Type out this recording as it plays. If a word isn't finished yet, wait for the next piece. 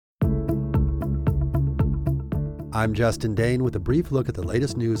I'm Justin Dane with a brief look at the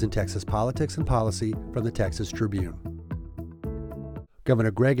latest news in Texas politics and policy from the Texas Tribune.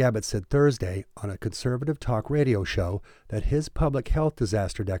 Governor Greg Abbott said Thursday on a conservative talk radio show that his public health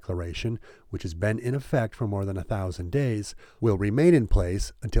disaster declaration, which has been in effect for more than 1,000 days, will remain in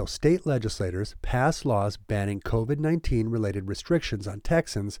place until state legislators pass laws banning COVID-19 related restrictions on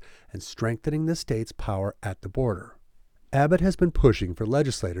Texans and strengthening the state's power at the border. Abbott has been pushing for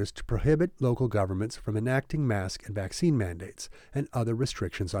legislators to prohibit local governments from enacting mask and vaccine mandates and other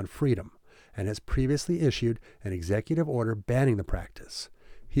restrictions on freedom, and has previously issued an executive order banning the practice.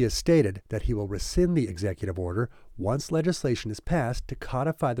 He has stated that he will rescind the executive order once legislation is passed to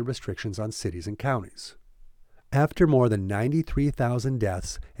codify the restrictions on cities and counties. After more than 93,000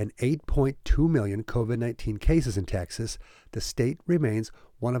 deaths and 8.2 million COVID-19 cases in Texas, the state remains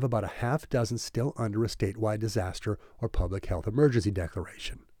one of about a half dozen still under a statewide disaster or public health emergency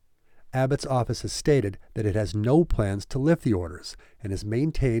declaration. Abbott's office has stated that it has no plans to lift the orders and has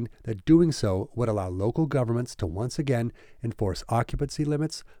maintained that doing so would allow local governments to once again enforce occupancy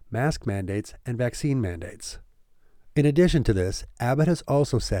limits, mask mandates, and vaccine mandates. In addition to this, Abbott has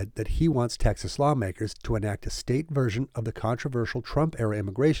also said that he wants Texas lawmakers to enact a state version of the controversial Trump-era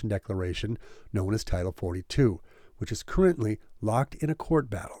immigration declaration known as Title 42, which is currently locked in a court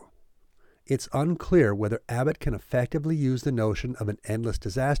battle. It's unclear whether Abbott can effectively use the notion of an endless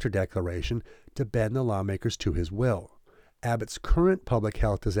disaster declaration to bend the lawmakers to his will. Abbott's current public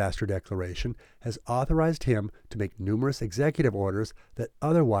health disaster declaration has authorized him to make numerous executive orders that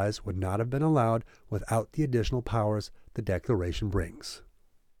otherwise would not have been allowed without the additional powers the declaration brings.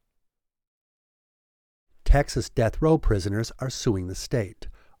 Texas death row prisoners are suing the state,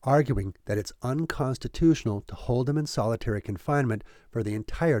 arguing that it's unconstitutional to hold them in solitary confinement for the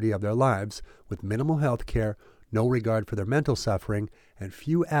entirety of their lives with minimal health care, no regard for their mental suffering, and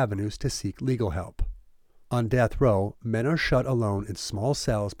few avenues to seek legal help. On death row, men are shut alone in small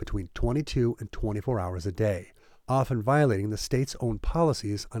cells between 22 and 24 hours a day, often violating the state's own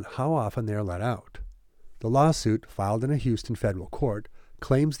policies on how often they are let out. The lawsuit, filed in a Houston federal court,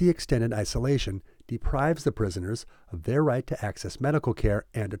 claims the extended isolation deprives the prisoners of their right to access medical care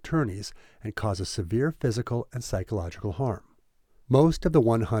and attorneys and causes severe physical and psychological harm. Most of the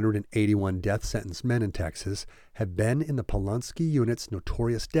 181 death sentence men in Texas have been in the Polunsky Unit's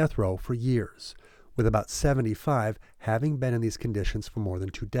notorious death row for years, with about 75 having been in these conditions for more than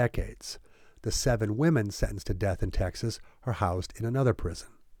 2 decades. The 7 women sentenced to death in Texas are housed in another prison.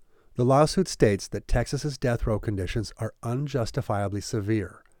 The lawsuit states that Texas's death row conditions are unjustifiably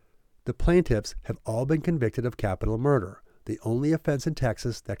severe. The plaintiffs have all been convicted of capital murder, the only offense in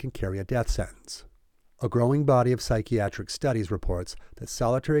Texas that can carry a death sentence. A growing body of psychiatric studies reports that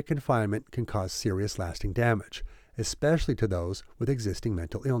solitary confinement can cause serious lasting damage, especially to those with existing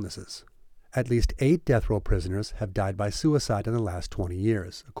mental illnesses. At least 8 death row prisoners have died by suicide in the last 20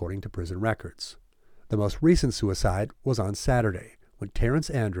 years, according to prison records. The most recent suicide was on Saturday, when Terrence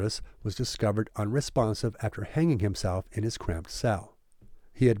Andrus was discovered unresponsive after hanging himself in his cramped cell.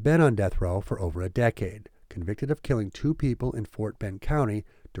 He had been on death row for over a decade, convicted of killing 2 people in Fort Bend County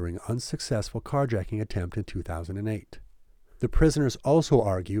during an unsuccessful carjacking attempt in 2008. The prisoners also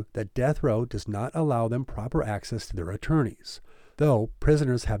argue that death row does not allow them proper access to their attorneys. Though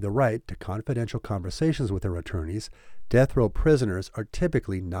prisoners have the right to confidential conversations with their attorneys, death row prisoners are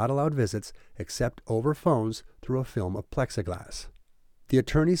typically not allowed visits except over phones through a film of plexiglass. The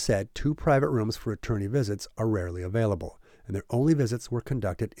attorney said 2 private rooms for attorney visits are rarely available, and their only visits were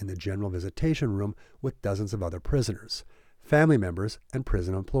conducted in the general visitation room with dozens of other prisoners, family members, and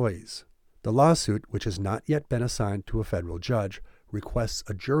prison employees. The lawsuit, which has not yet been assigned to a federal judge, requests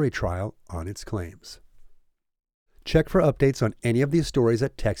a jury trial on its claims. Check for updates on any of these stories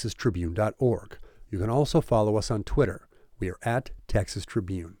at texastribune.org. You can also follow us on Twitter. We are at Texas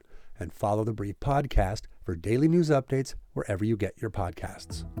Tribune. And follow the Brief Podcast for daily news updates wherever you get your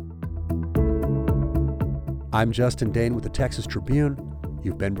podcasts. I'm Justin Dane with the Texas Tribune.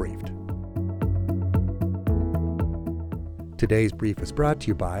 You've been briefed. Today's brief is brought to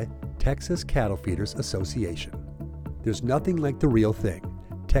you by Texas Cattle Feeders Association. There's nothing like the real thing.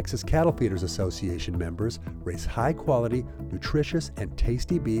 Texas Cattle Feeders Association members raise high-quality, nutritious, and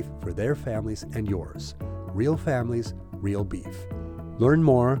tasty beef for their families and yours. Real families, real beef. Learn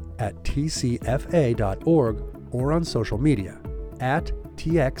more at tcfa.org or on social media at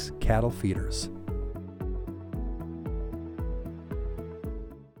TX Cattle Feeders.